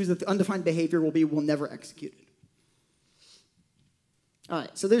choose that the undefined behavior will never execute it. All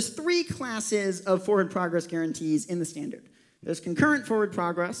right, so there's 3 classes of forward progress guarantees in the standard. There's concurrent forward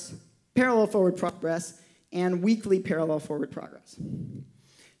progress, parallel forward progress, and weakly parallel forward progress.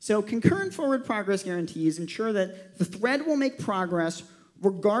 So concurrent forward progress guarantees ensure that the thread will make progress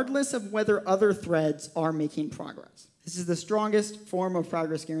regardless of whether other threads are making progress. This is the strongest form of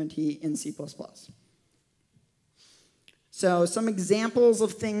progress guarantee in C++. So some examples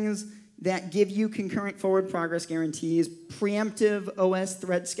of things that give you concurrent forward progress guarantees: preemptive OS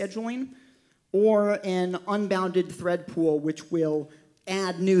thread scheduling, or an unbounded thread pool, which will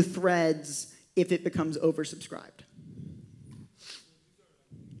add new threads if it becomes oversubscribed.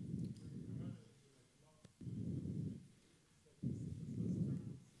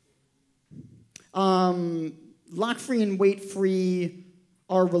 Lock-free and wait-free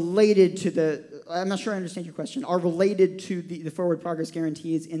are related to the, I'm not sure I understand your question, are related to the forward progress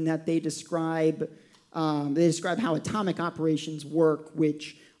guarantees in that they describe how atomic operations work,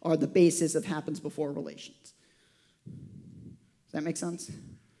 which are the basis of happens before relations. Does that make sense?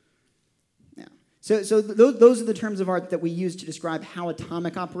 Yeah. So those are the terms of art that we use to describe how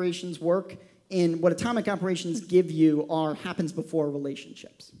atomic operations work, and what atomic operations give you are happens before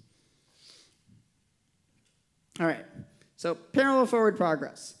relationships. All right, so parallel forward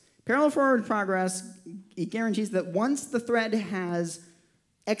progress. Parallel forward progress, it guarantees that once the thread has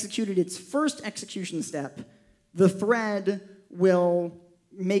executed its first execution step, the thread will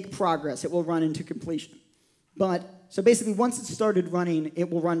make progress. It will run into completion. So basically, once it's started running,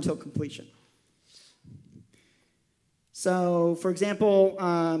 it will run until completion. So for example,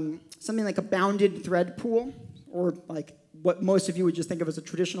 something like a bounded thread pool, or like what most of you would just think of as a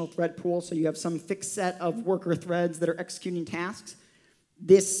traditional thread pool. So you have some fixed set of worker threads that are executing tasks.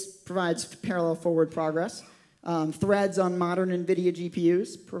 This provides parallel forward progress. Threads on modern NVIDIA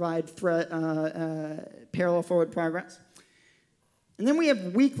GPUs provide parallel forward progress. And then we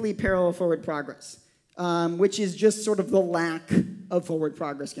have weakly parallel forward progress, which is just sort of the lack of forward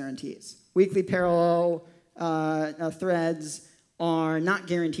progress guarantees. Weakly parallel threads are not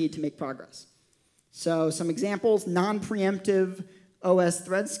guaranteed to make progress. So some examples: non-preemptive OS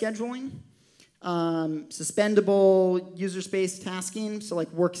thread scheduling, suspendable user space tasking, so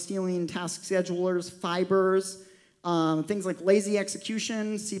like work stealing task schedulers, fibers, things like lazy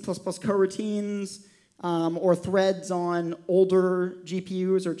execution, C++ coroutines, or threads on older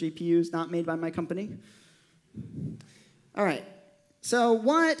GPUs or GPUs not made by my company. All right, so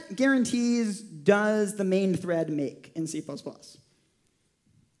what guarantees does the main thread make in C++?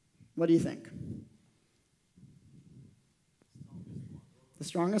 What do you think? The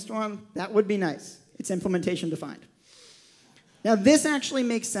strongest one? That would be nice. It's implementation defined. Now, this actually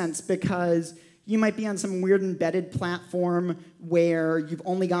makes sense because you might be on some weird embedded platform where you've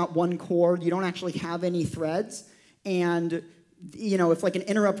only got one core, you don't actually have any threads, and if like an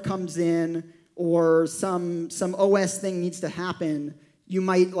interrupt comes in or some OS thing needs to happen, you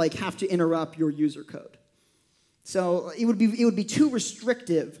might like have to interrupt your user code. So it would be too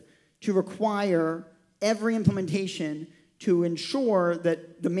restrictive to require every implementation to ensure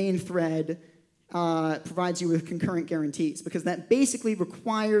that the main thread provides you with concurrent guarantees, because that basically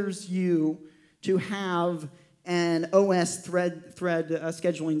requires you to have an OS thread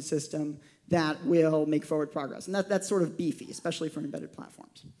scheduling system that will make forward progress. And that's sort of beefy, especially for embedded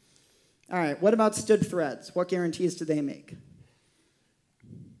platforms. All right, what about stood threads? What guarantees do they make?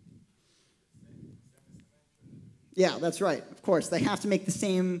 Yeah, that's right. Of course, they have to make the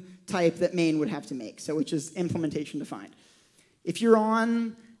same type that main would have to make, so which is implementation defined. If you're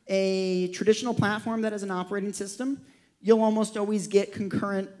on a traditional platform that has an operating system, you'll almost always get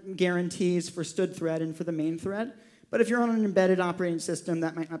concurrent guarantees for stood thread and for the main thread. But if you're on an embedded operating system,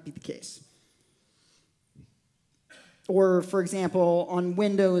 that might not be the case. Or, for example, on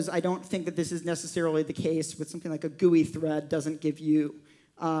Windows, I don't think that this is necessarily the case with something like a GUI thread doesn't give you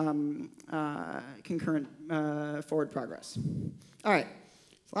concurrent forward progress. All right.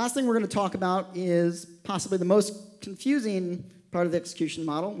 The last thing we're going to talk about is possibly the most confusing part of the execution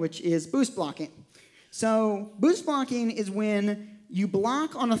model, which is boost blocking. So boost blocking is when you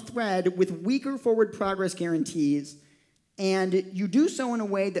block on a thread with weaker forward progress guarantees, and you do so in a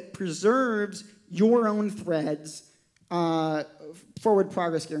way that preserves your own thread's forward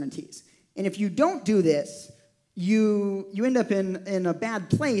progress guarantees. And if you don't do this, you end up in a bad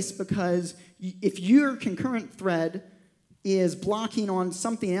place, because if your concurrent thread is blocking on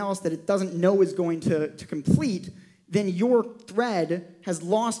something else that it doesn't know is going to complete, then your thread has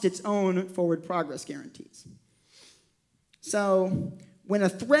lost its own forward progress guarantees. So when a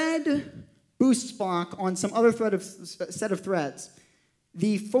thread boosts block on some other set of threads,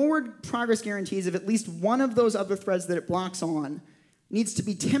 the forward progress guarantees of at least one of those other threads that it blocks on needs to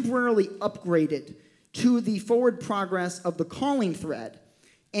be temporarily upgraded to the forward progress of the calling thread,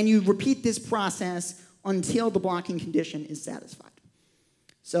 and you repeat this process until the blocking condition is satisfied.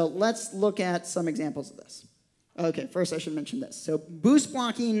 So let's look at some examples of this. Okay, first I should mention this. So boost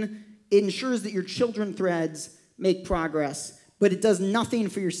blocking ensures that your children threads make progress, but it does nothing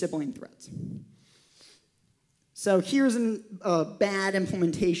for your sibling threads. So here's a bad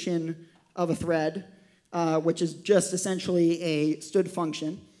implementation of a thread, which is just essentially a stood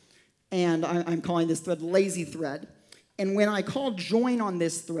function. And I'm calling this thread lazy thread. And when I call join on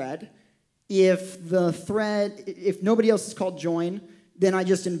this thread, if nobody else is called join, then I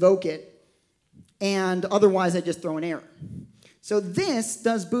just invoke it. And otherwise, I just throw an error. So this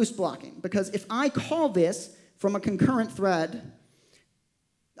does boost blocking, because if I call this from a concurrent thread,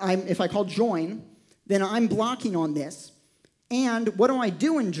 if I call join, then I'm blocking on this. And what do I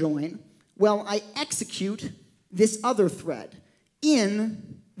do in join? Well, I execute this other thread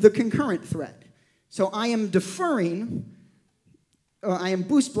in the concurrent thread. So I am deferring, I am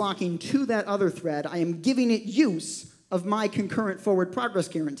boost blocking to that other thread. I am giving it use of my concurrent forward progress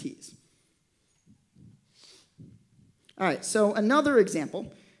guarantees. All right, so another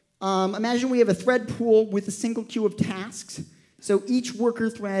example. Imagine we have a thread pool with a single queue of tasks. So each worker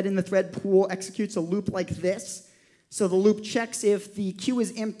thread in the thread pool executes a loop like this. So the loop checks if the queue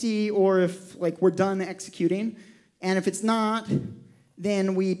is empty or if we're done executing. And if it's not,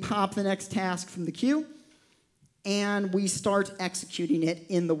 then we pop the next task from the queue, and we start executing it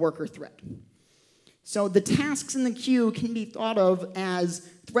in the worker thread. So the tasks in the queue can be thought of as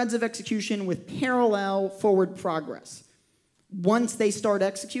threads of execution with parallel forward progress. Once they start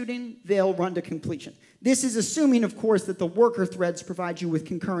executing, they'll run to completion. This is assuming, of course, that the worker threads provide you with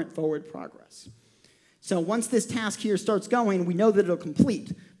concurrent forward progress. So once this task here starts going, we know that it'll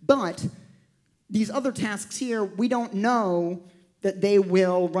complete. But these other tasks here, we don't know that they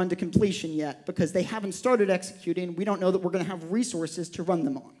will run to completion yet, because they haven't started executing. We don't know that we're going to have resources to run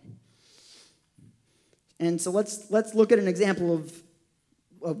them on. And so let's look at an example of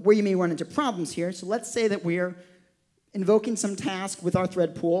where you may run into problems here. So let's say that we're invoking some task with our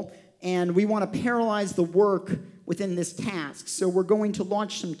thread pool, and we want to parallelize the work within this task. So we're going to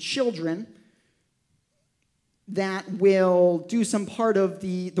launch some children that will do some part of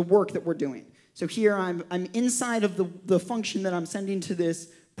the work that we're doing. So here I'm inside of the function that I'm sending to this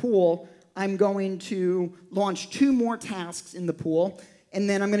pool. I'm going to launch 2 more tasks in the pool, and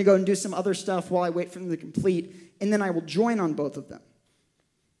then I'm going to go and do some other stuff while I wait for them to complete, and then I will join on both of them.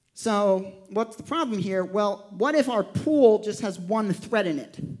 So what's the problem here? Well, what if our pool just has 1 thread in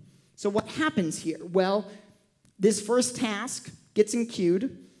it? So what happens here? Well, this first task gets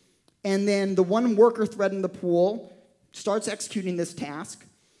enqueued, and then the 1 worker thread in the pool starts executing this task,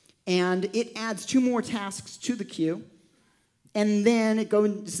 and it adds 2 more tasks to the queue, and then it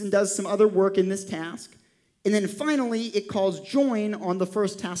goes and does some other work in this task, and then finally it calls join on the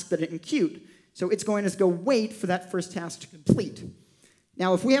first task that it enqueued. So it's going to go wait for that first task to complete.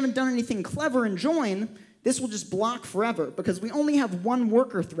 Now, if we haven't done anything clever in join, this will just block forever, because we only have 1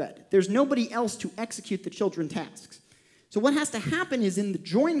 worker thread. There's nobody else to execute the children tasks. So what has to happen is in the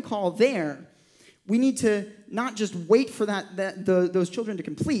join call there, we need to not just wait for those children to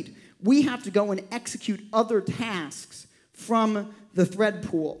complete. We have to go and execute other tasks from the thread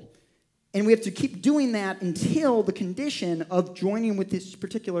pool. And we have to keep doing that until the condition of joining with this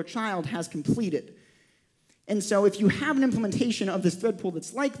particular child has completed. And so if you have an implementation of this thread pool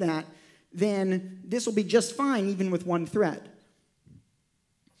that's like that, then this will be just fine even with 1 thread.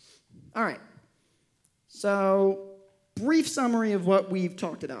 All right. So brief summary of what we've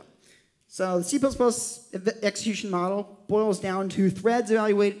talked about. So the C++ execution model boils down to threads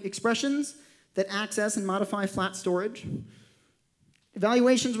evaluate expressions that access and modify flat storage.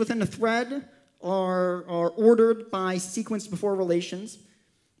 Evaluations within a thread are ordered by sequence before relations.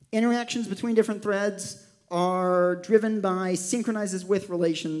 Interactions between different threads are driven by synchronizes with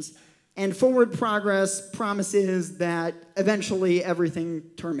relations. And forward progress promises that eventually everything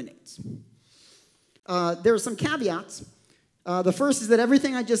terminates. There are some caveats. The first is that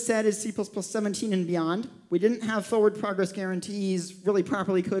everything I just said is C++ 17 and beyond. We didn't have forward progress guarantees really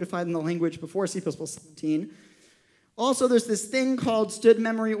properly codified in the language before C++ 17. Also, there's this thing called stood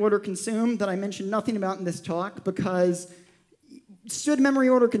memory order consume that I mentioned nothing about in this talk, because stood memory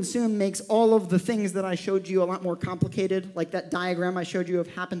order consume makes all of the things that I showed you a lot more complicated. Like that diagram I showed you of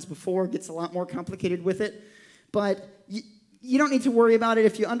happens before gets a lot more complicated with it. But you don't need to worry about it.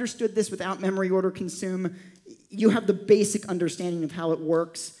 If you understood this without memory order consume, you have the basic understanding of how it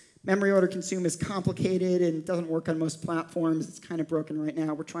works. Memory order consume is complicated and doesn't work on most platforms. It's kind of broken right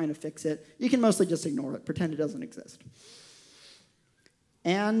now. We're trying to fix it. You can mostly just ignore it, pretend it doesn't exist.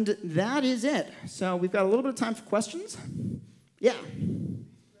 And that is it. So we've got a little bit of time for questions. Yeah.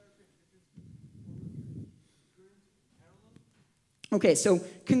 Okay, so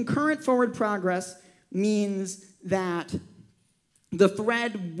concurrent forward progress means that the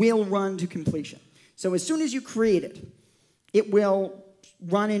thread will run to completion. So as soon as you create it, it will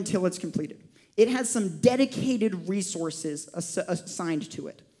run until it's completed. It has some dedicated resources assigned to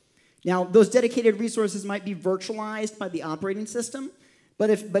it. Now, those dedicated resources might be virtualized by the operating system, but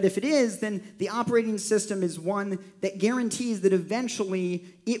if it is, then the operating system is one that guarantees that eventually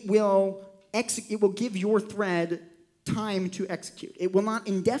it will give your thread time to execute. It will not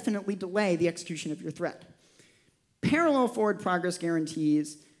indefinitely delay the execution of your thread. Parallel forward progress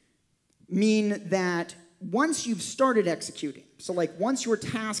guarantees mean that once you've started executing, so like once your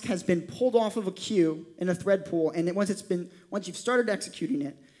task has been pulled off of a queue in a thread pool, and once you've started executing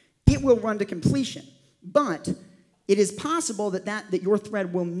it, it will run to completion. But it is possible that your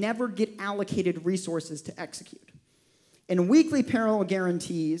thread will never get allocated resources to execute. And weekly parallel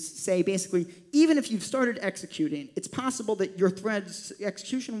guarantees say basically, even if you've started executing, it's possible that your thread's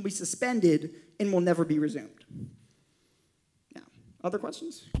execution will be suspended and will never be resumed. Now, other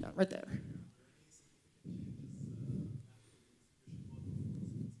questions? Yeah, right there.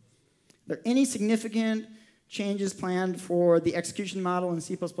 Are there any significant changes planned for the execution model in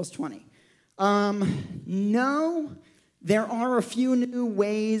C++ 20? No. There are a few new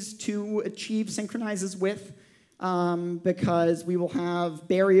ways to achieve synchronizes with, because we will have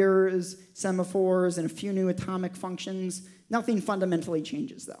barriers, semaphores, and a few new atomic functions. Nothing fundamentally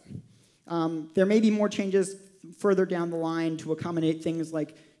changes, though. There may be more changes further down the line to accommodate things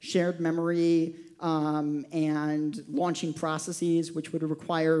like shared memory and launching processes, which would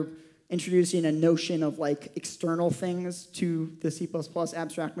require introducing a notion of like external things to the C++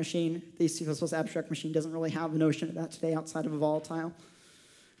 abstract machine. The C++ abstract machine doesn't really have a notion of that today outside of a volatile,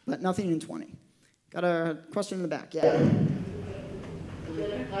 but nothing in 20. Got a question in the back, yeah.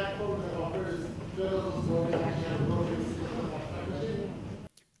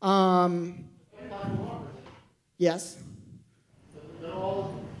 Yes.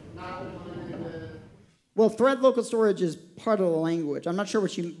 Well, thread local storage is part of the language. I'm not sure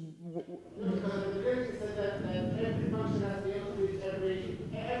what you... Because the direction said that every function has to be able to use every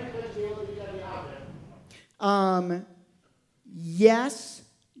function be able to use every object. Yes,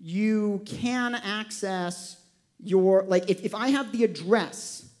 you can access your... Like, if I have the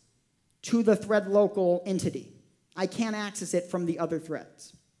address to the thread local entity, I can't access it from the other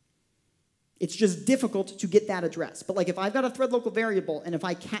threads. It's just difficult to get that address. But like if I've got a thread local variable, and if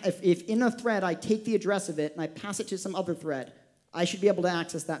in a thread I take the address of it and I pass it to some other thread, I should be able to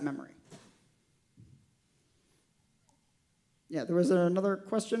access that memory. Yeah, there was another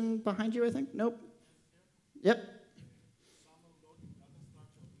question behind you, I think? Nope. Yep.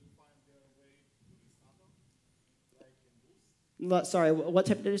 Sorry, what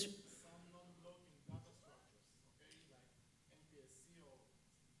type of data?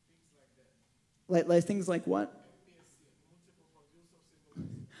 Like things like what?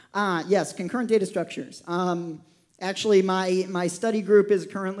 Yes, concurrent data structures. Actually, my study group is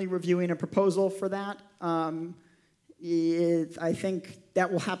currently reviewing a proposal for that. I think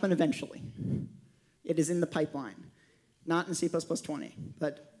that will happen eventually. It is in the pipeline. Not in C++20,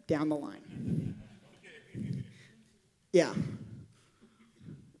 but down the line. Yeah.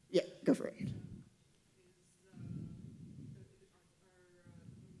 Yeah, go for it.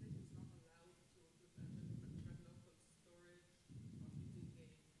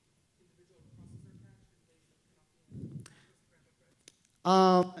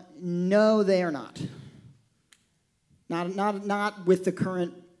 No, they are not. Not with the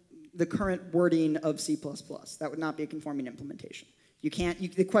current wording of C++. That would not be a conforming implementation. You can't.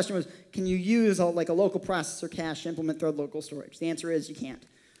 The question was, can you use like a local processor cache to implement thread local storage? The answer is you can't.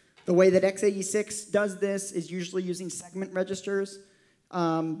 The way that x86 does this is usually using segment registers,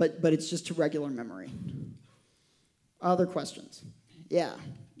 but it's just to regular memory. Other questions? Yeah.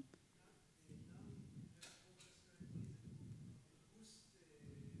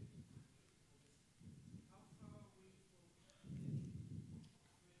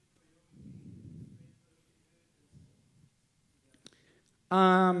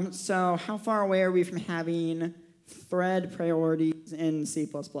 So how far away are we from having thread priorities in C++?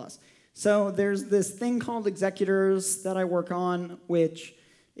 So there's this thing called executors that I work on, which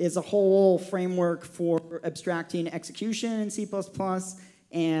is a whole framework for abstracting execution in C++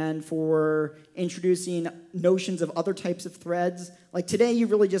 and for introducing notions of other types of threads. Like today, you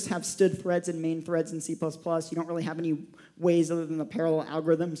really just have std threads and main threads in C++. You don't really have any ways other than the parallel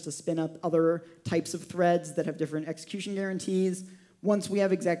algorithms to spin up other types of threads that have different execution guarantees. Once we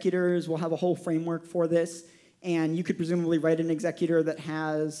have executors, we'll have a whole framework for this, and you could presumably write an executor that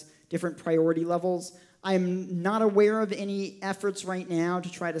has different priority levels. I'm not aware of any efforts right now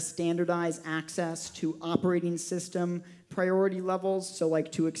to try to standardize access to operating system priority levels, so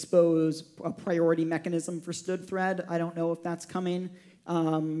like to expose a priority mechanism for std thread. I don't know if that's coming.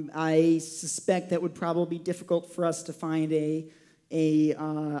 I suspect that would probably be difficult for us to find a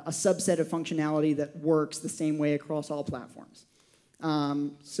subset of functionality that works the same way across all platforms.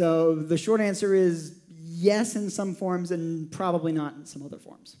 So the short answer is yes in some forms and probably not in some other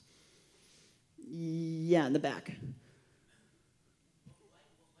forms. Yeah, in the back.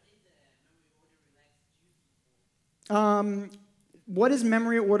 What is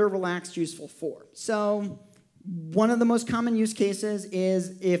memory order relaxed useful for? So one of the most common use cases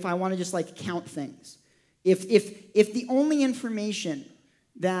is if I want to just like count things. If the only information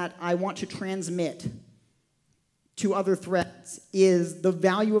that I want to transmit to other threads is the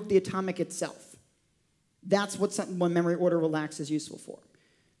value of the atomic itself, that's what memory order relaxed is useful for.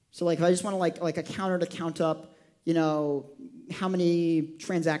 So like if I just want to like a counter to count up, you know, how many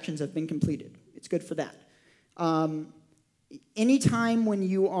transactions have been completed, it's good for that. Anytime when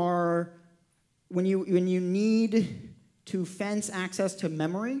you need to fence access to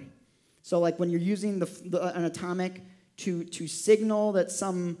memory, so like when you're using an atomic to signal that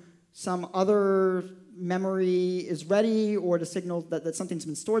some other memory is ready or to signal that something's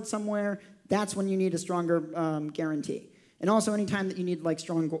been stored somewhere, that's when you need a stronger guarantee. And also anytime that you need like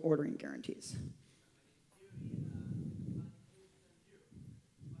strong ordering guarantees.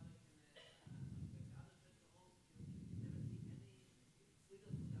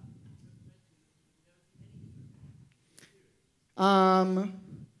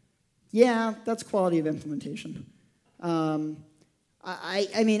 Yeah, that's quality of implementation. I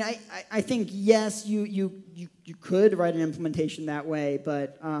mean, I think yes, you could write an implementation that way,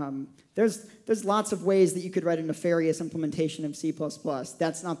 but there's lots of ways that you could write a nefarious implementation of C++.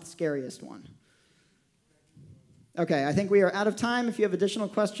 That's not the scariest one. Okay, I think we are out of time. If you have additional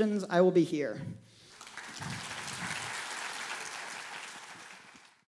questions, I will be here.